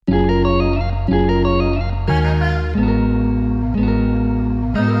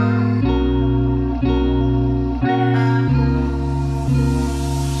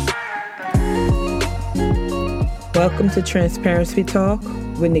Welcome to Transparency Talk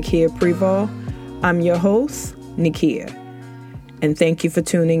with Nikia Preval. I'm your host, Nikia, and thank you for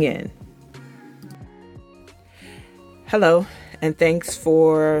tuning in. Hello, and thanks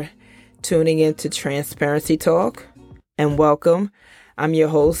for tuning in to Transparency Talk, and welcome. I'm your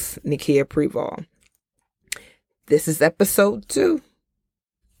host, Nikia Preval. This is episode 2,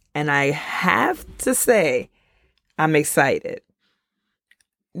 and I have to say, I'm excited.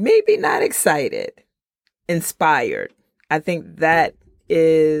 Maybe not excited. Inspired. I think that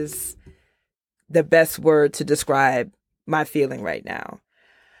is the best word to describe my feeling right now.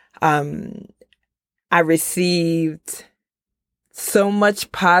 I received so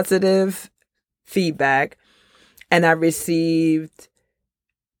much positive feedback, and I received,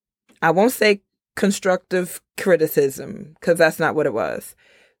 I won't say constructive criticism, because that's not what it was.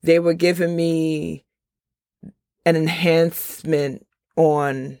 They were giving me an enhancement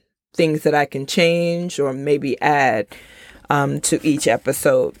on things that I can change or maybe add to each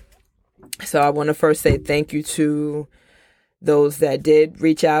episode. So I want to first say thank you to those that did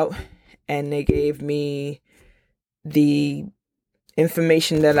reach out and they gave me the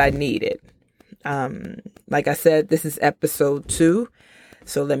information that I needed. Like I said, this is episode 2.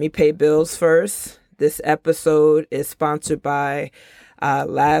 So let me pay bills first. This episode is sponsored by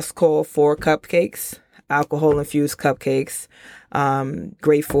Last Call for Cupcakes, alcohol-infused cupcakes.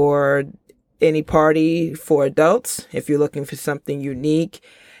 Great for any party for adults if you're looking for something unique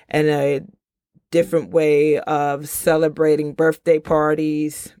and a different way of celebrating birthday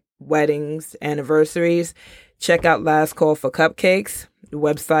parties, weddings, anniversaries. Check out Last Call for Cupcakes. The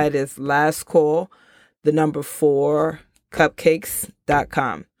website is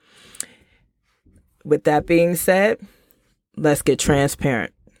lastcall4cupcakes.com. With that being said, let's get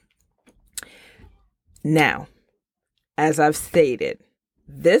transparent. Now, as I've stated,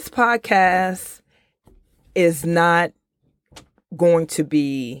 this podcast is not going to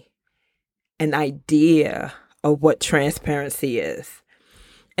be an idea of what transparency is.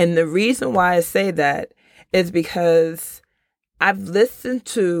 And the reason why I say that is because I've listened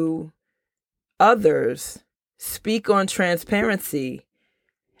to others speak on transparency,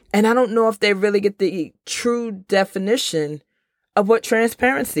 and I don't know if they really get the true definition of what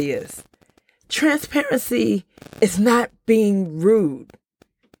transparency is. Transparency is not being rude.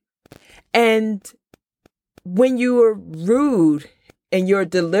 And when you are rude in your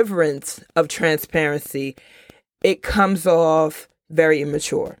deliverance of transparency, it comes off very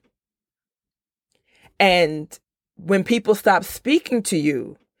immature. And when people stop speaking to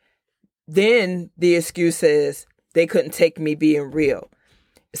you, then the excuse is they couldn't take me being real.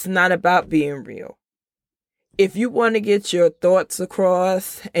 It's not about being real. If you want to get your thoughts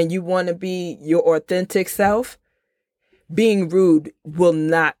across and you want to be your authentic self, being rude will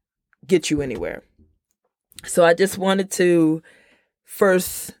not get you anywhere. So I just wanted to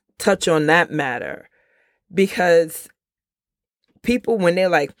first touch on that matter, because people, when they're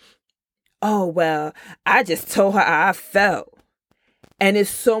like, oh, well, I just told her how I felt. And it's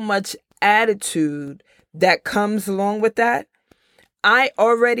so much attitude that comes along with that. I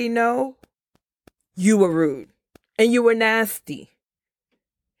already know you were rude and you were nasty.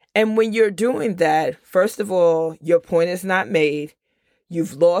 And when you're doing that, first of all, your point is not made.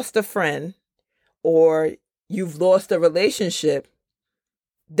 You've lost a friend or you've lost a relationship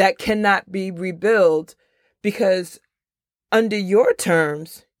that cannot be rebuilt because under your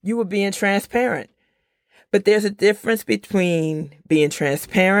terms, you were being transparent. But there's a difference between being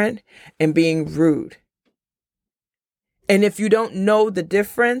transparent and being rude. And if you don't know the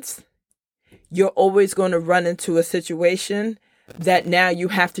difference, you're always going to run into a situation that now you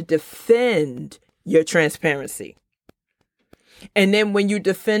have to defend your transparency. And then when you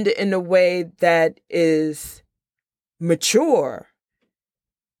defend it in a way that is mature,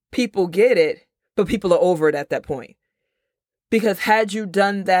 people get it, but people are over it at that point. Because had you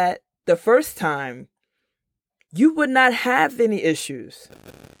done that the first time, you would not have any issues.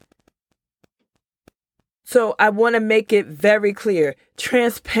 So I want to make it very clear.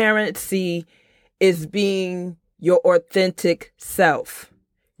 Transparency is being your authentic self,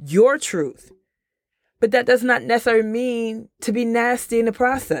 your truth. But that does not necessarily mean to be nasty in the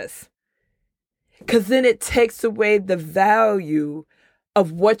process. Because then it takes away the value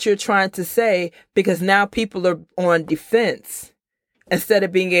of what you're trying to say, because now people are on defense instead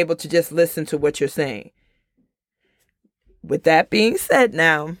of being able to just listen to what you're saying. With that being said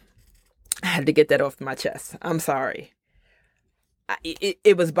now, I had to get that off my chest. I'm sorry.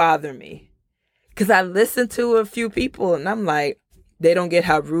 It was bothering me. Because I listened to a few people and I'm like, they don't get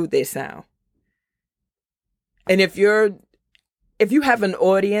how rude they sound. And if you have an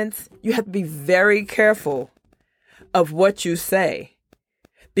audience, you have to be very careful of what you say.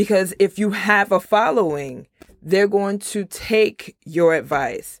 Because if you have a following, they're going to take your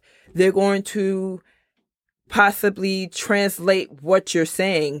advice. They're going to possibly translate what you're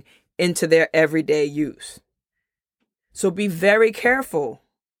saying into their everyday use. So be very careful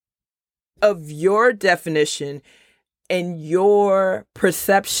of your definition and your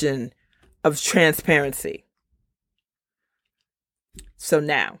perception of transparency. So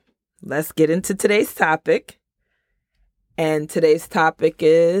now, let's get into today's topic. And today's topic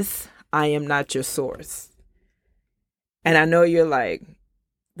is, I am not your source. And I know you're like,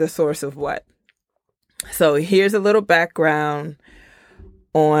 the source of what? So here's a little background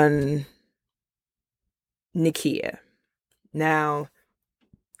on Nikia. Now,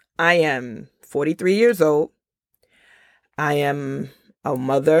 I am 43 years old. I am a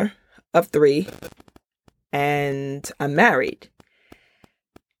mother of 3, and I'm married.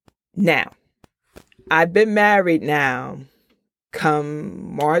 Now, I've been married now,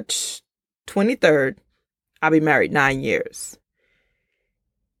 come March 23rd, I'll be married 9 years.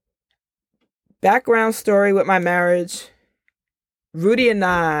 Background story with my marriage. Rudy and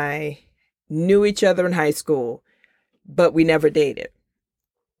I knew each other in high school, but we never dated.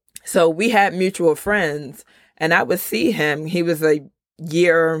 So we had mutual friends, and I would see him. He was a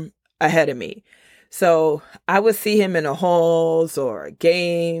year ahead of me. So I would see him in the halls or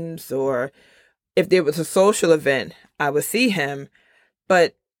games, or if there was a social event, I would see him.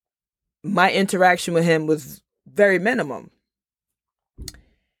 But my interaction with him was very minimum.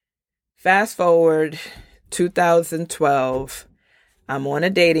 Fast forward 2012, I'm on a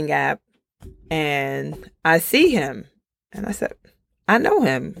dating app and I see him and I said, I know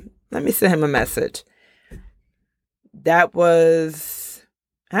him. Let me send him a message. That was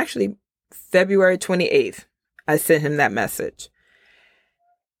actually February 28th. I sent him that message.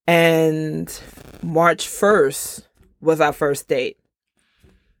 And March 1st was our first date.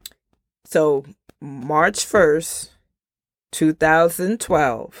 So March 1st,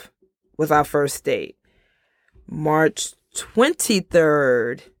 2012 was our first date. March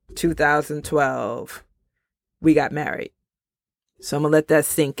 23rd, 2012, we got married. So I'm going to let that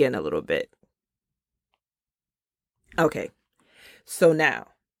sink in a little bit. Okay. So now,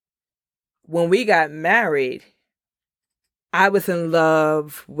 when we got married, I was in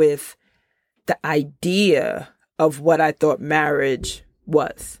love with the idea of what I thought marriage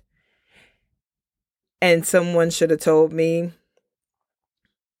was. And someone should have told me,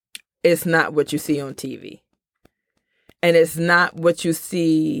 it's not what you see on TV. And it's not what you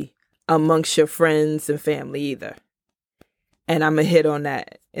see amongst your friends and family either. And I'm going to hit on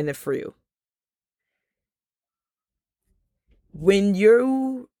that in a few. When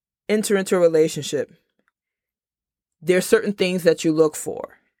you enter into a relationship, there are certain things that you look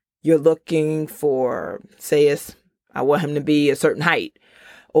for. You're looking for, I want him to be a certain height,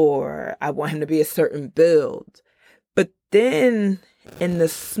 or I want him to be a certain build. But then in the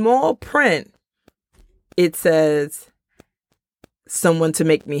small print, it says, someone to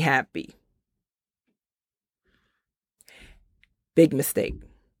make me happy. Big mistake.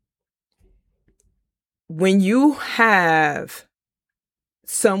 When you have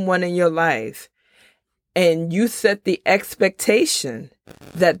someone in your life and you set the expectation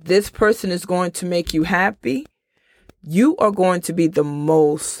that this person is going to make you happy, you are going to be the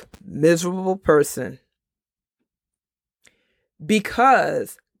most miserable person,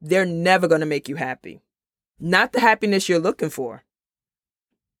 because they're never going to make you happy. Not the happiness you're looking for.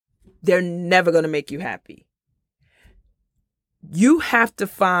 They're never going to make you happy. You have to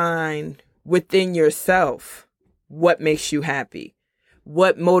find within yourself what makes you happy,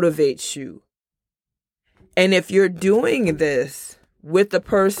 what motivates you. And if you're doing this with a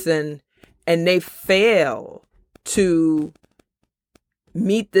person and they fail to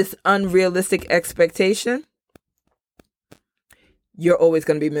meet this unrealistic expectation, you're always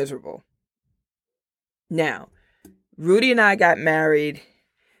going to be miserable. Now, Rudy and I got married,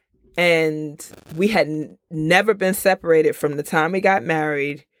 and we had never been separated from the time we got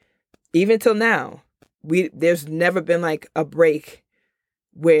married, even till now. There's never been like a break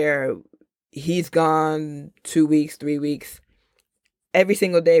where he's gone 2 weeks, 3 weeks. Every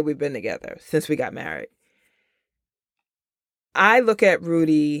single day we've been together since we got married. I look at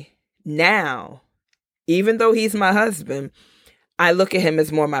Rudy now, even though he's my husband, I look at him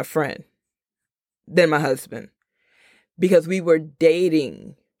as more my friend than my husband, because we were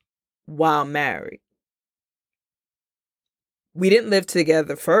dating while married. We didn't live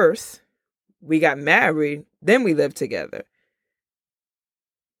together first. We got married, then we lived together.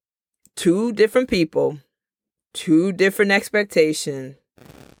 2 different people, 2 different expectations,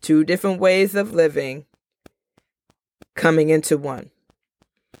 2 different ways of living. coming into one.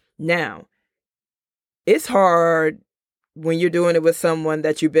 Now, it's hard when you're doing it with someone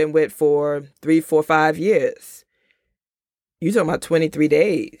that you've been with for 3, 4, 5 years. You're talking about 23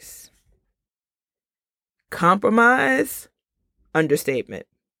 days. Compromise, understatement.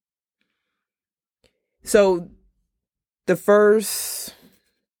 So the first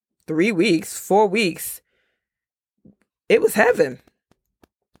 3 weeks, 4 weeks, it was heaven.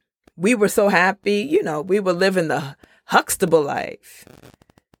 We were so happy, we were living the Huxtable life.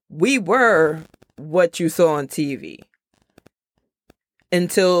 We were what you saw on TV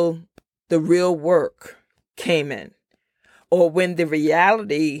until the real work came in, or when the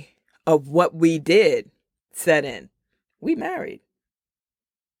reality of what we did set in. We married.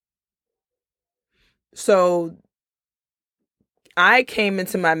 So I came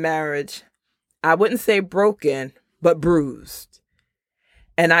into my marriage, I wouldn't say broken, but bruised.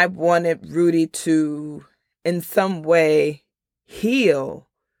 And I wanted Rudy to, in some way, heal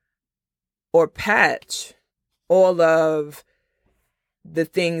or patch all of the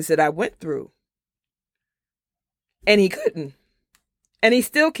things that I went through. And he couldn't. And he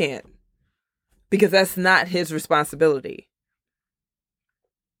still can't. Because that's not his responsibility.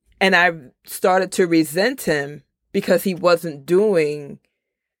 And I started to resent him because he wasn't doing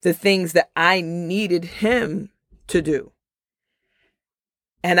the things that I needed him to do.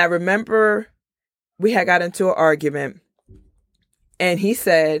 And I remember we had got into an argument and he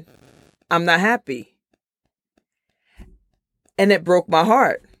said, "I'm not happy." And it broke my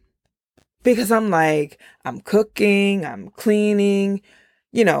heart because I'm like, I'm cooking, I'm cleaning,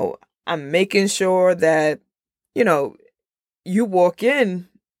 I'm making sure that, you walk in,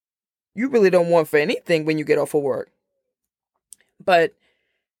 you really don't want for anything when you get off of work. But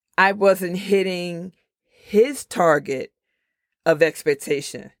I wasn't hitting his target of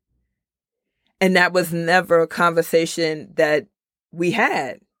expectation. And that was never a conversation that we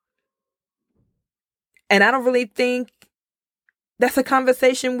had. And I don't really think that's a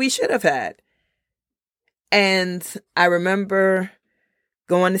conversation we should have had. And I remember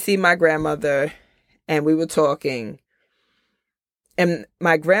going to see my grandmother and we were talking. And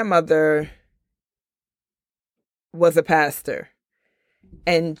my grandmother was a pastor.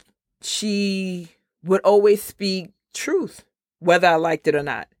 And she would always speak truth, whether I liked it or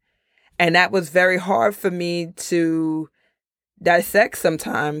not. And that was very hard for me to dissect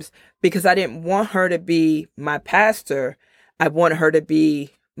sometimes because I didn't want her to be my pastor. I wanted her to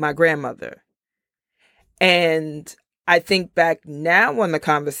be my grandmother. And I think back now on the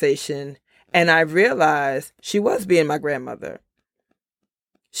conversation and I realize she was being my grandmother.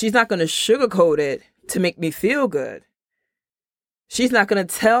 She's not going to sugarcoat it to make me feel good. She's not going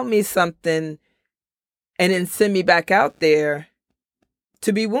to tell me something and then send me back out there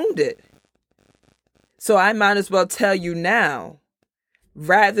to be wounded. So I might as well tell you now,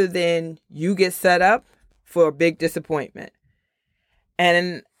 rather than you get set up for a big disappointment.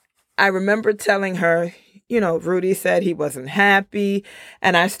 And I remember telling her, Rudy said he wasn't happy,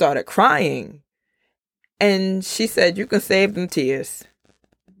 and I started crying. And she said, "You can save them tears."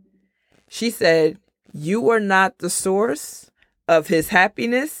 She said, "You are not the source of his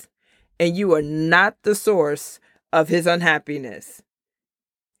happiness, and you are not the source of his unhappiness.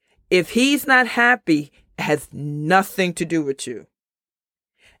 If he's not happy, it has nothing to do with you.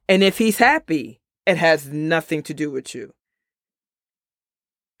 And if he's happy, it has nothing to do with you."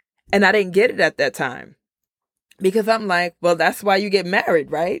 And I didn't get it at that time because I'm like, well, that's why you get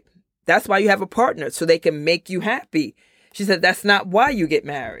married, right? That's why you have a partner, so they can make you happy. She said, that's not why you get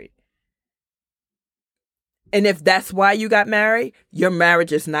married. And if that's why you got married, your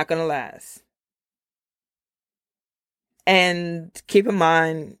marriage is not going to last. And keep in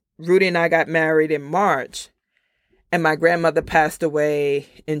mind, Rudy and I got married in March, and my grandmother passed away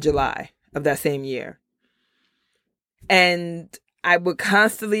in July of that same year. And I would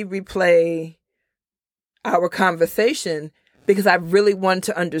constantly replay our conversation because I really wanted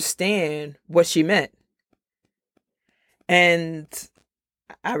to understand what she meant. And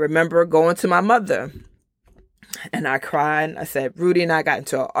I remember going to my mother and I cried. I said, "Rudy and I got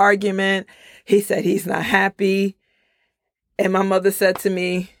into an argument. He said he's not happy." And my mother said to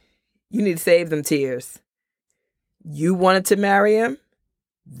me, "You need to save them tears. You wanted to marry him.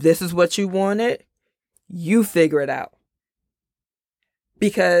 This is what you wanted. You figure it out."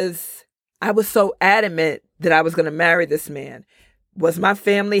 Because I was so adamant that I was going to marry this man. Was my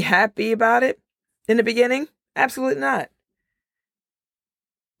family happy about it in the beginning? Absolutely not.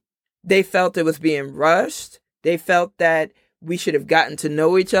 They felt it was being rushed. They felt that we should have gotten to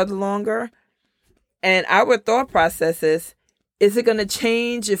know each other longer. And our thought process is it going to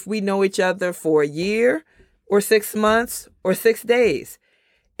change if we know each other for a year or 6 months or 6 days.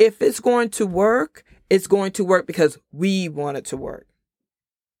 If it's going to work, it's going to work because we want it to work.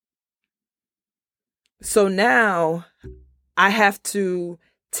 So now I have to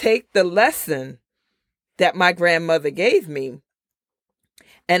take the lesson that my grandmother gave me,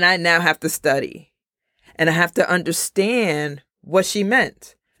 and I now have to study. And I have to understand what she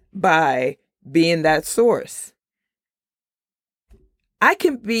meant by being that source. I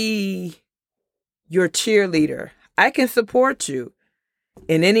can be your cheerleader. I can support you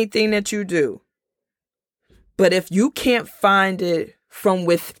in anything that you do. But if you can't find it from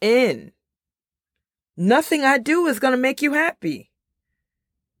within, nothing I do is going to make you happy.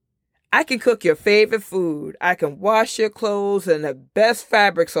 I can cook your favorite food. I can wash your clothes in the best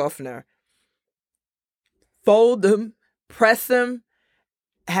fabric softener. Fold them, press them,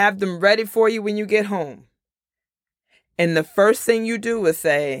 have them ready for you when you get home. And the first thing you do is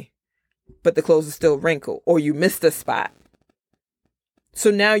say, but the clothes are still wrinkled, or you missed a spot. So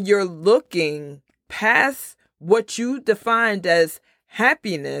now you're looking past what you defined as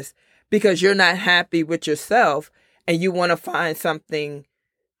happiness because you're not happy with yourself and you want to find something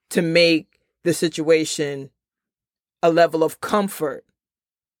to make the situation a level of comfort,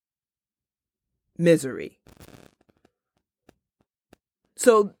 misery.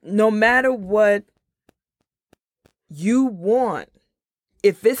 So no matter what you want,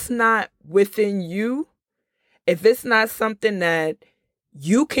 if it's not within you, if it's not something that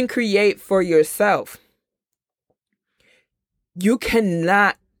you can create for yourself, you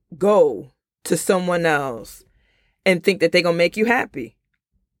cannot go to someone else and think that they're going to make you happy.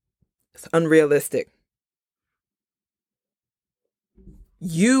 It's unrealistic.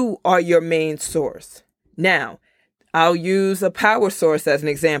 You are your main source. Now, I'll use a power source as an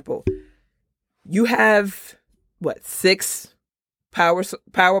example. You have, 6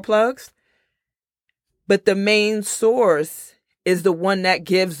 power plugs? But the main source is the one that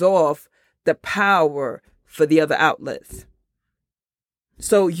gives off the power for the other outlets.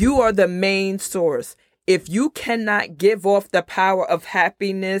 So you are the main source. If you cannot give off the power of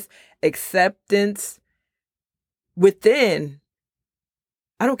happiness, acceptance within,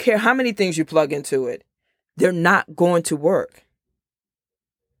 I don't care how many things you plug into it, they're not going to work.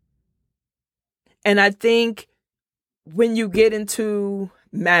 And I think when you get into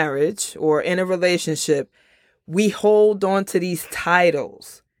marriage or in a relationship, we hold on to these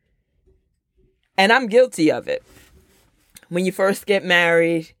titles. And I'm guilty of it. When you first get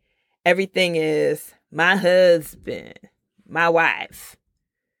married, everything is my husband, my wife.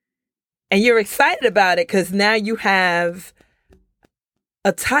 And you're excited about it because now you have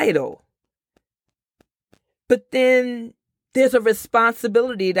a title. But then there's a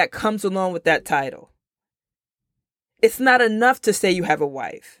responsibility that comes along with that title. It's not enough to say you have a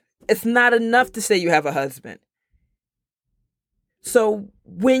wife. It's not enough to say you have a husband. So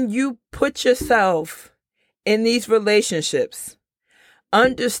when you put yourself in these relationships,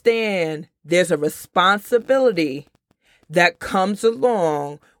 understand there's a responsibility that comes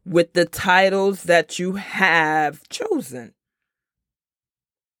along with the titles that you have chosen.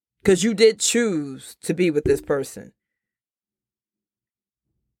 Because you did choose to be with this person.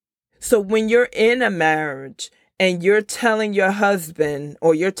 So when you're in a marriage and you're telling your husband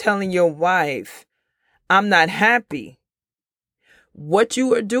or you're telling your wife, I'm not happy, what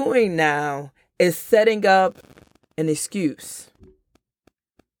you are doing now is setting up an excuse.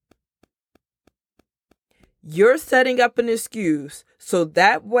 You're setting up an excuse so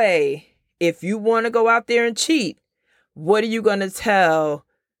that way, if you want to go out there and cheat, what are you going to tell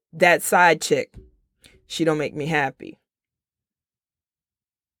that side chick? She don't make me happy.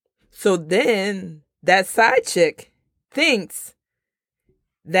 So then that side chick thinks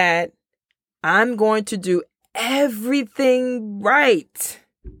that I'm going to do everything right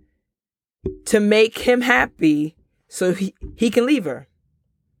to make him happy so he can leave her.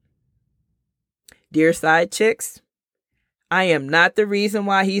 Dear side chicks, I am not the reason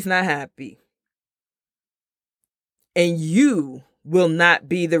why he's not happy. And you will not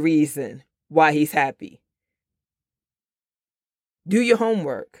be the reason why he's happy. Do your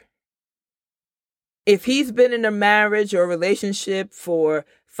homework. If he's been in a marriage or relationship for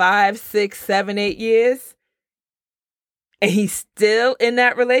 5, 6, 7, 8 years, and he's still in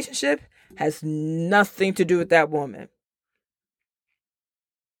that relationship, has nothing to do with that woman.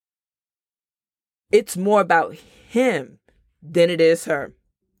 It's more about him than it is her.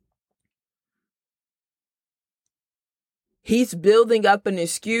 He's building up an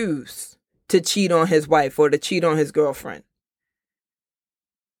excuse to cheat on his wife or to cheat on his girlfriend.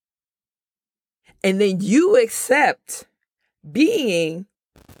 And then you accept being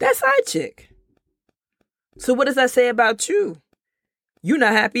that side chick. So what does that say about you? You're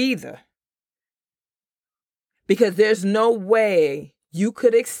not happy either. Because there's no way you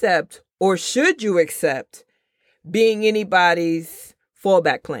could accept, or should you accept, being anybody's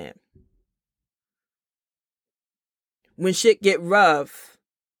fallback plan. When shit get rough,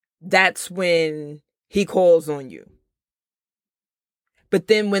 that's when he calls on you. But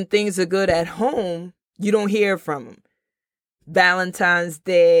then when things are good at home, you don't hear from him. Valentine's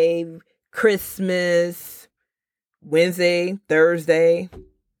Day, Christmas, Wednesday, Thursday.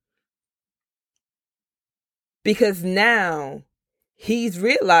 Because now he's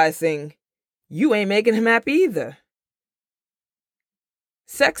realizing you ain't making him happy either.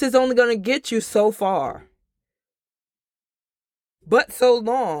 Sex is only going to get you so far. But so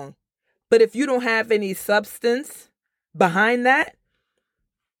long. But if you don't have any substance behind that,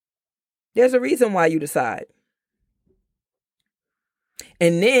 there's a reason why you decide.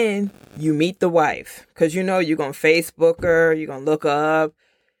 And then you meet the wife. Because you know you're going to Facebook her. You're going to look her up.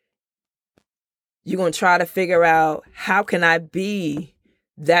 You're going to try to figure out, how can I be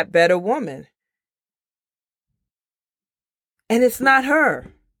that better woman? And it's not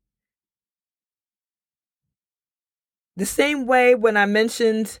her. The same way when I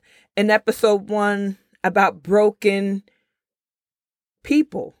mentioned in episode 1 about broken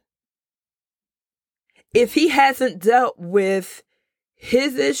people. If he hasn't dealt with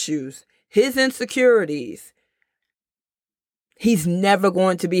his issues, his insecurities, he's never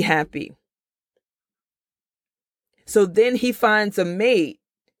going to be happy. So then he finds a mate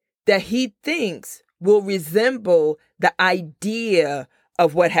that he thinks will resemble the idea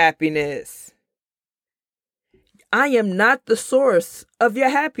of what happiness is. I am not the source of your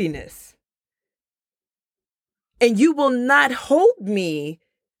happiness. And you will not hold me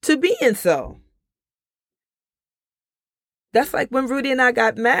to being so. That's like when Rudy and I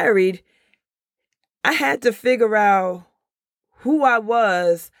got married, I had to figure out who I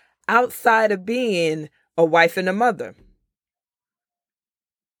was outside of being a wife and a mother.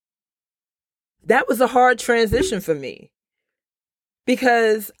 That was a hard transition for me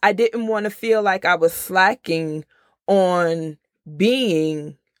because I didn't want to feel like I was slacking on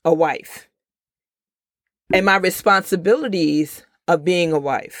being a wife and my responsibilities of being a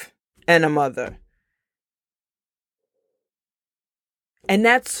wife and a mother. And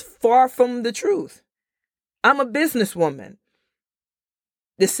that's far from the truth. I'm a businesswoman.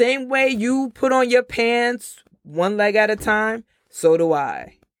 The same way you put on your pants one leg at a time, so do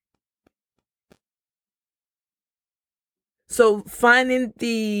I. So finding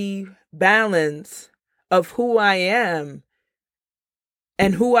the balance of who I am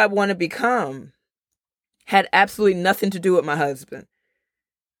and who I want to become had absolutely nothing to do with my husband.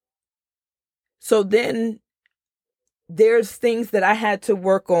 So then there's things that I had to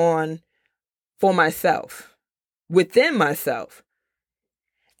work on for myself, within myself.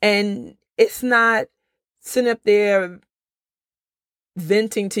 And it's not sitting up there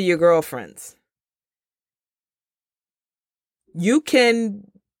venting to your girlfriends. You can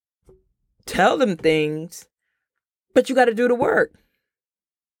tell them things, but you got to do the work.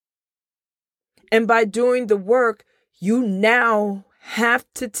 And by doing the work, you now have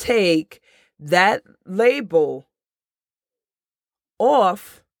to take that label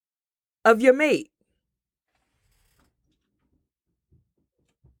off of your mate.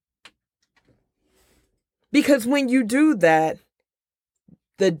 Because when you do that,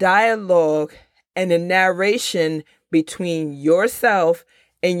 the dialogue and the narration between yourself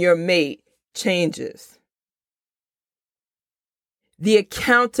and your mate changes. The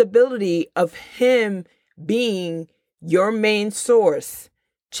accountability of him being your main source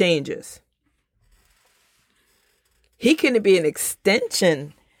changes. He can be an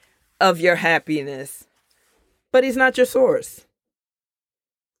extension of your happiness, but he's not your source.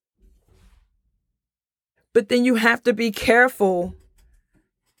 But then you have to be careful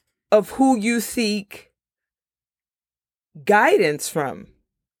of who you seek guidance from.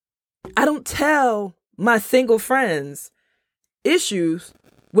 I don't tell my single friends issues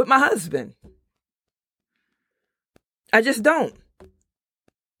with my husband. I just don't.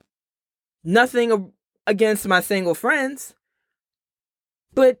 Nothing against my single friends,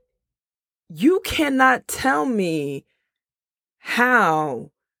 but you cannot tell me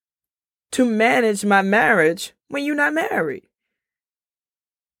how to manage my marriage when you're not married.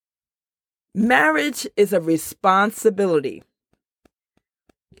 Marriage is a responsibility.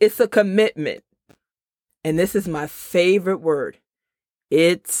 It's a commitment. And this is my favorite word.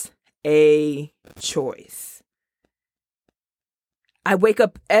 It's a choice. I wake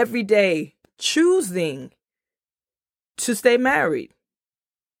up every day choosing to stay married.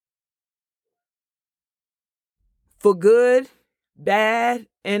 for good, bad,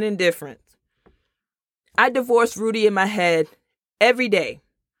 and indifferent. I divorce Rudy in my head every day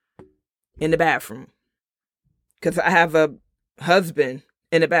in the bathroom because I have a husband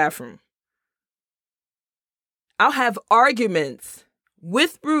in the bathroom. I'll have arguments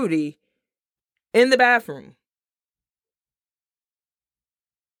with Rudy in the bathroom.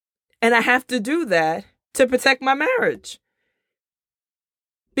 And I have to do that to protect my marriage.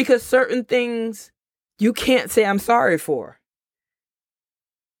 Because certain things you can't say I'm sorry for.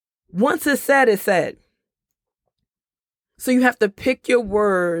 Once it's said, it's said. So you have to pick your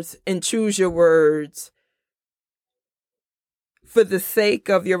words and choose your words for the sake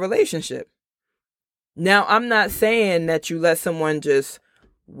of your relationship. Now, I'm not saying that you let someone just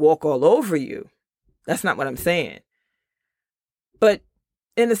walk all over you. That's not what I'm saying. But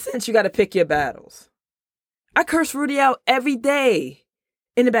in a sense, you got to pick your battles. I curse Rudy out every day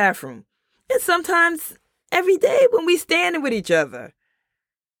in the bathroom. And sometimes every day when we standing with each other.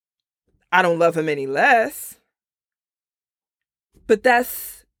 I don't love him any less. But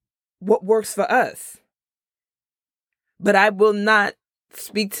that's what works for us. But I will not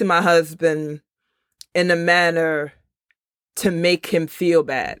speak to my husband in a manner to make him feel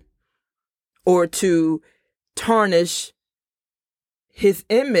bad or to tarnish his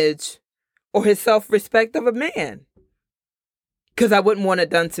image or his self-respect of a man, because I wouldn't want it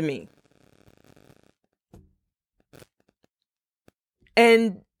done to me.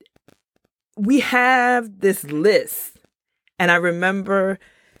 And we have this list. And I remember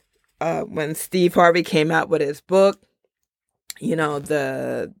when Steve Harvey came out with his book, what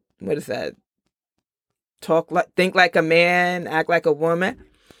is that? Think like a man, act like a woman.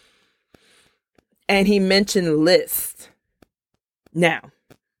 And he mentioned lists. Now,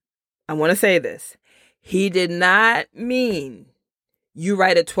 I want to say this. He did not mean you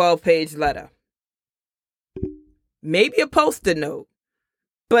write a 12-page letter. Maybe a Post-it note,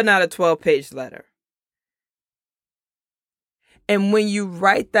 but not a 12-page letter. And when you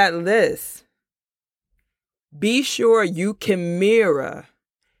write that list, be sure you can mirror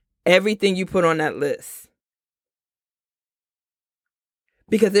everything you put on that list.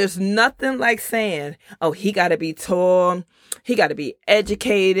 Because there's nothing like saying, oh, he got to be tall. He got to be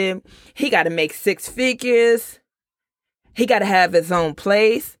educated. He got to make 6 figures. He got to have his own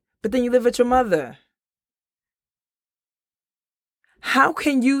place. But then you live with your mother. How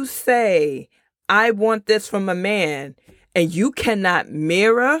can you say, I want this from a man, and you cannot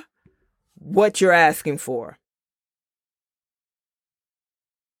mirror what you're asking for?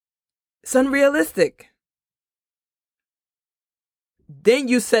 It's unrealistic. Then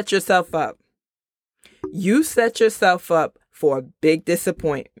you set yourself up. You set yourself up for a big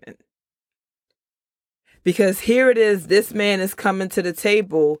disappointment. Because here it is, this man is coming to the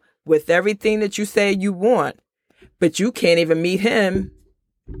table with everything that you say you want, but you can't even meet him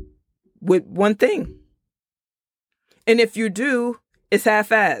with one thing. And if you do, it's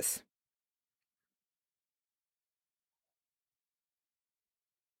half-assed.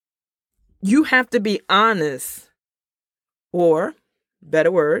 You have to be honest, or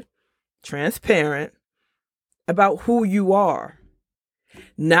better word, transparent about who you are.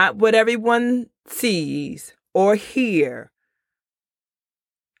 Not what everyone sees or hear,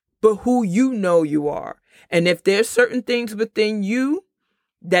 but who you know you are. And if there's certain things within you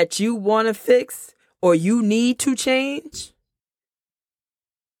that you want to fix or you need to change,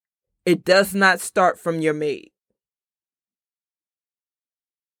 it does not start from your mate.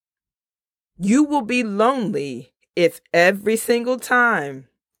 You will be lonely if every single time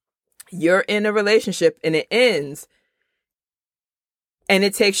you're in a relationship and it ends and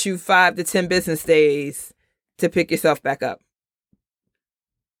it takes you 5 to 10 business days to pick yourself back up.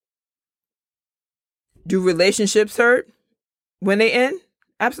 Do relationships hurt when they end?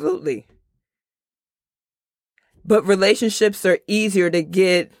 Absolutely. But relationships are easier to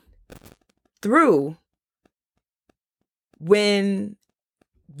get through when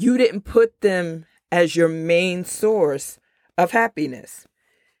you didn't put them as your main source of happiness.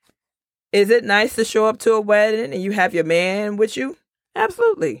 Is it nice to show up to a wedding and you have your man with you?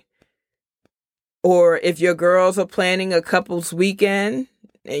 Absolutely. Or if your girls are planning a couple's weekend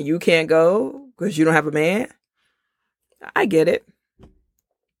and you can't go because you don't have a man, I get it.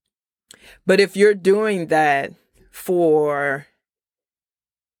 But if you're doing that for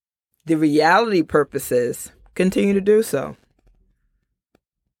the reality purposes, continue to do so.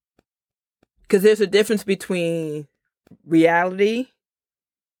 Because there's a difference between reality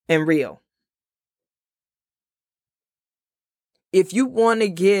and real. If you want to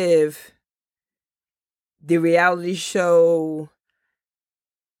give the reality show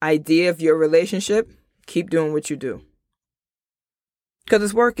idea of your relationship, keep doing what you do. Because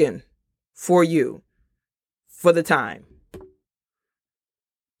it's working for you, for the time.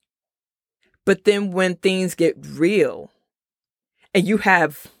 But then when things get real and you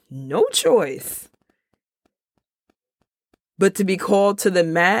have no choice but to be called to the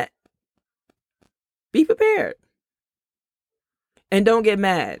mat, be prepared. And don't get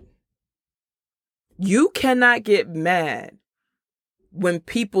mad. You cannot get mad when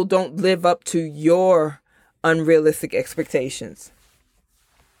people don't live up to your unrealistic expectations.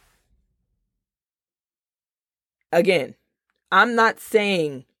 Again, I'm not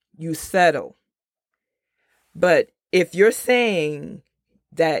saying you settle. But if you're saying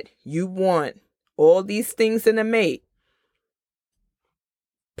that you want all these things in a mate,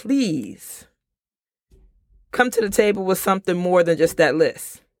 please come to the table with something more than just that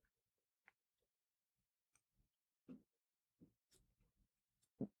list.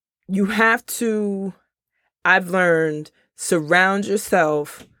 You have to, I've learned, surround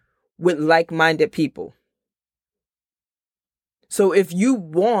yourself with like-minded people. So if you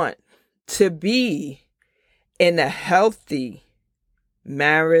want to be in a healthy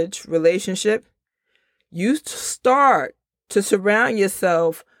marriage relationship, you start to surround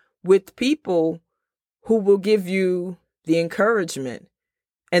yourself with people who will give you the encouragement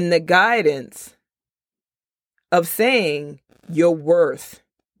and the guidance of saying you're worth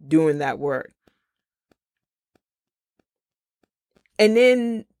doing that work. And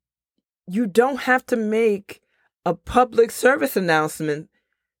then you don't have to make a public service announcement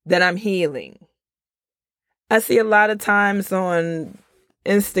that I'm healing. I see a lot of times on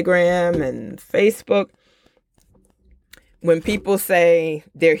Instagram and Facebook when people say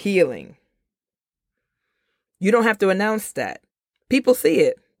they're healing. You don't have to announce that. People see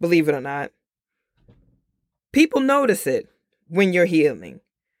it, believe it or not. People notice it when you're healing.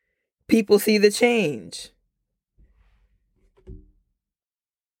 People see the change.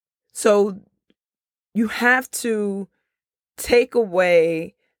 So you have to take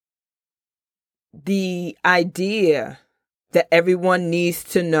away the idea that everyone needs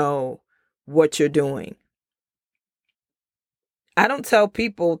to know what you're doing. I don't tell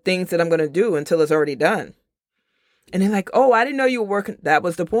people things that I'm going to do until it's already done. And they're like, oh, I didn't know you were working. That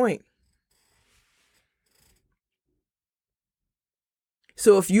was the point.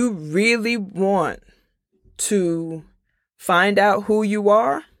 So if you really want to find out who you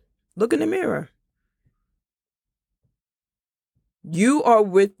are, look in the mirror. You are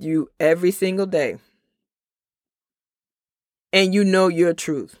with you every single day. And you know your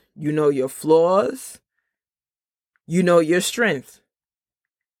truth. You know your flaws. You know your strength.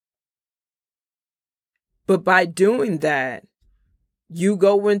 But by doing that, you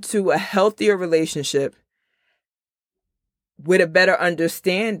go into a healthier relationship with a better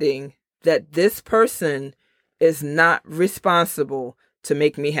understanding that this person is not responsible to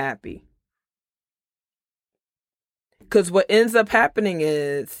make me happy. Because what ends up happening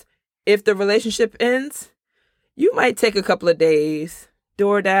is, if the relationship ends, you might take a couple of days,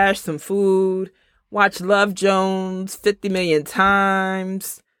 DoorDash some food, watch Love Jones 50 million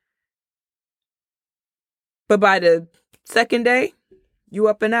times. But by the second day, you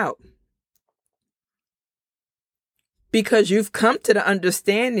up and out. Because you've come to the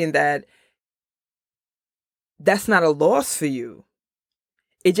understanding that that's not a loss for you.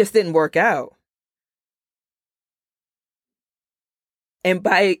 It just didn't work out. And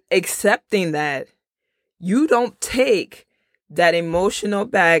by accepting that, you don't take that emotional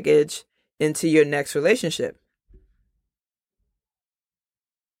baggage into your next relationship.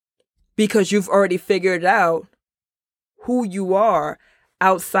 Because you've already figured out who you are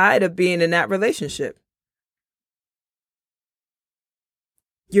outside of being in that relationship.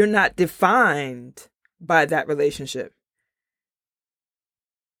 You're not defined by that relationship.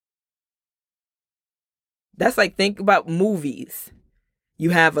 That's like, think about movies.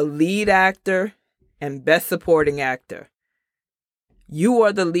 You have a lead actor and best supporting actor. You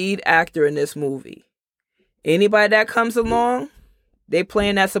are the lead actor in this movie. Anybody that comes along, they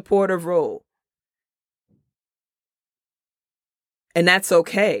playing that supportive role. And that's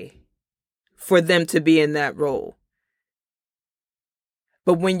okay for them to be in that role.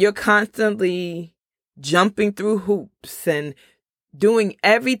 But when you're constantly jumping through hoops and doing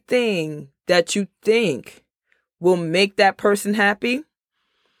everything that you think will make that person happy,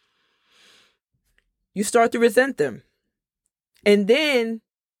 you start to resent them. And then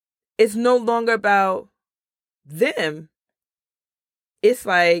it's no longer about them. It's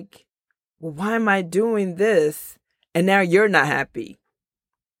like, well, why am I doing this? And now you're not happy.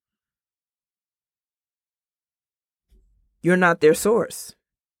 You're not their source.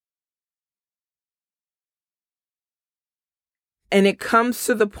 And it comes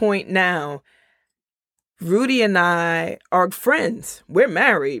to the point now, Rudy and I are friends. We're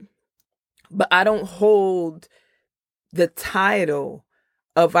married, but I don't hold the title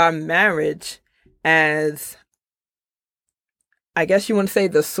of our marriage as, I guess you want to say,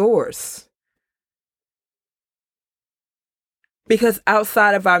 the source. Because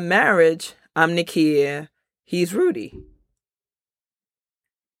outside of our marriage, I'm Nakia, he's Rudy.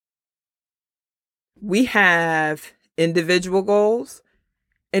 We have individual goals,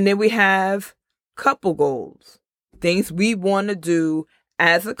 and then we have couple goals. Things we want to do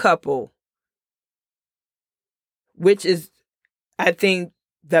as a couple, which is, I think,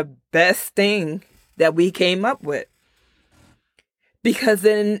 the best thing that we came up with. Because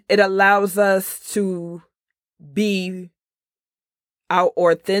then it allows us to be our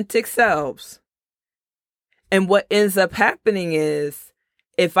authentic selves. And what ends up happening is,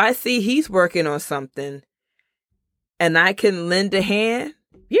 if I see he's working on something and I can lend a hand,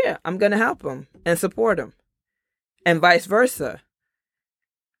 yeah, I'm going to help him and support him, and vice versa.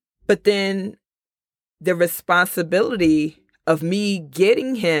 But then the responsibility of me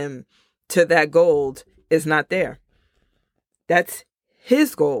getting him to that goal is not there. That's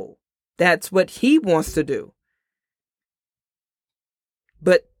his goal. That's what he wants to do.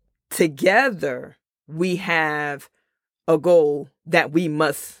 But together, we have a goal that we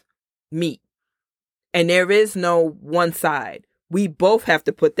must meet. And there is no one side. We both have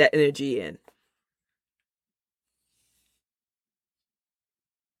to put that energy in.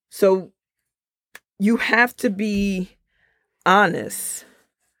 So you have to be honest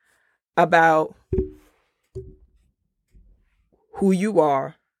about who you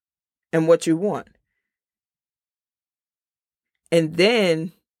are and what you want. And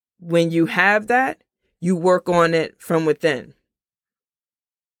then when you have that, you work on it from within.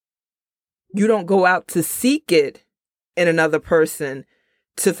 You don't go out to seek it in another person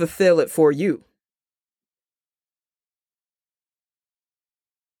to fulfill it for you.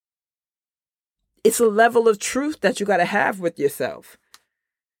 It's a level of truth that you got to have with yourself.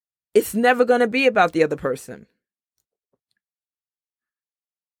 It's never going to be about the other person.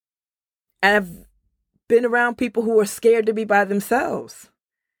 And I've been around people who are scared to be by themselves.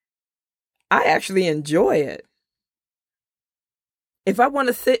 I actually enjoy it. If I want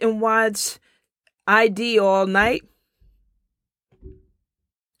to sit and watch ID all night,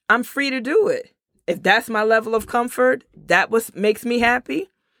 I'm free to do it. If that's my level of comfort, that makes me happy,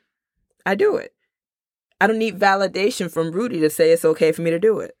 I do it. I don't need validation from Rudy to say it's okay for me to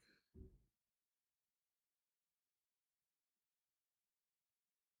do it.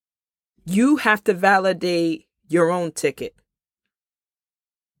 You have to validate your own ticket.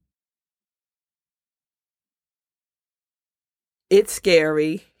 It's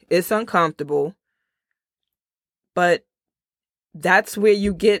scary. It's uncomfortable. But that's where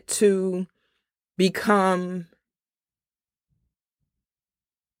you get to become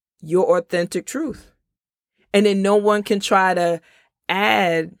your authentic truth. And then no one can try to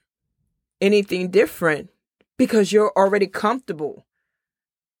add anything different because you're already comfortable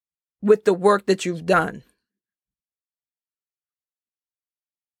with the work that you've done.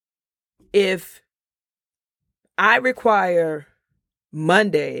 If I require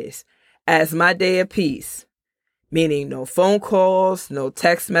Mondays as my day of peace, meaning no phone calls, no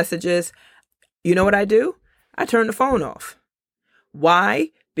text messages, you know what I do? I turn the phone off.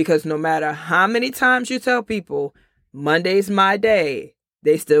 Why? Because no matter how many times you tell people, Monday's my day,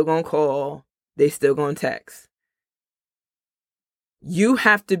 they still gonna call, they still gonna text. You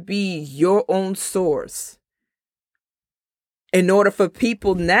have to be your own source in order for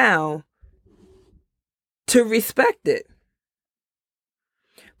people now to respect it.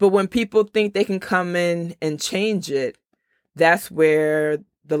 But when people think they can come in and change it, that's where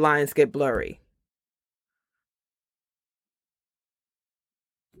the lines get blurry.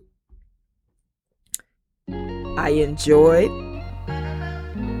 I enjoyed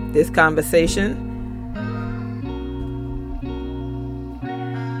this conversation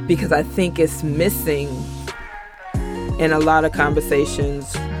because I think it's missing in a lot of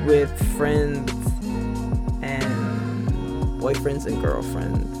conversations with friends and boyfriends and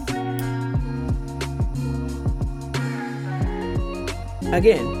girlfriends.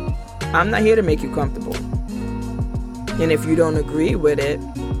 Again, I'm not here to make you comfortable. And if you don't agree with it,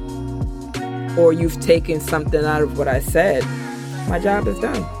 or you've taken something out of what I said, my job is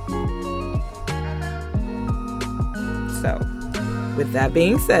done. So, with that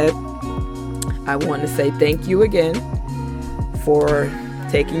being said, I want to say thank you again for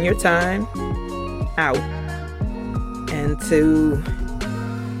taking your time out and to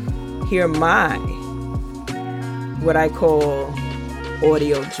hear what I call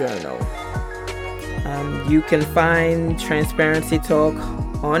audio journal. You can find Transparency Talk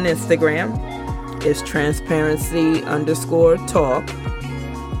on Instagram. It's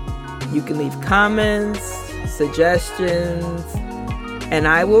transparency_talk. You can leave comments, suggestions, and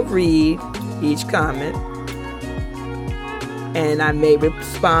I will read each comment. And I may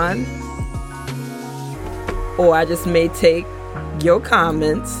respond, or I just may take your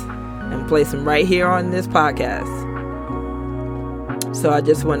comments and place them right here on this podcast. So I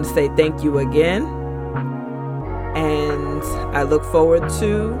just want to say thank you again. And I look forward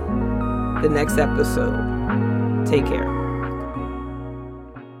to the next episode. Take care.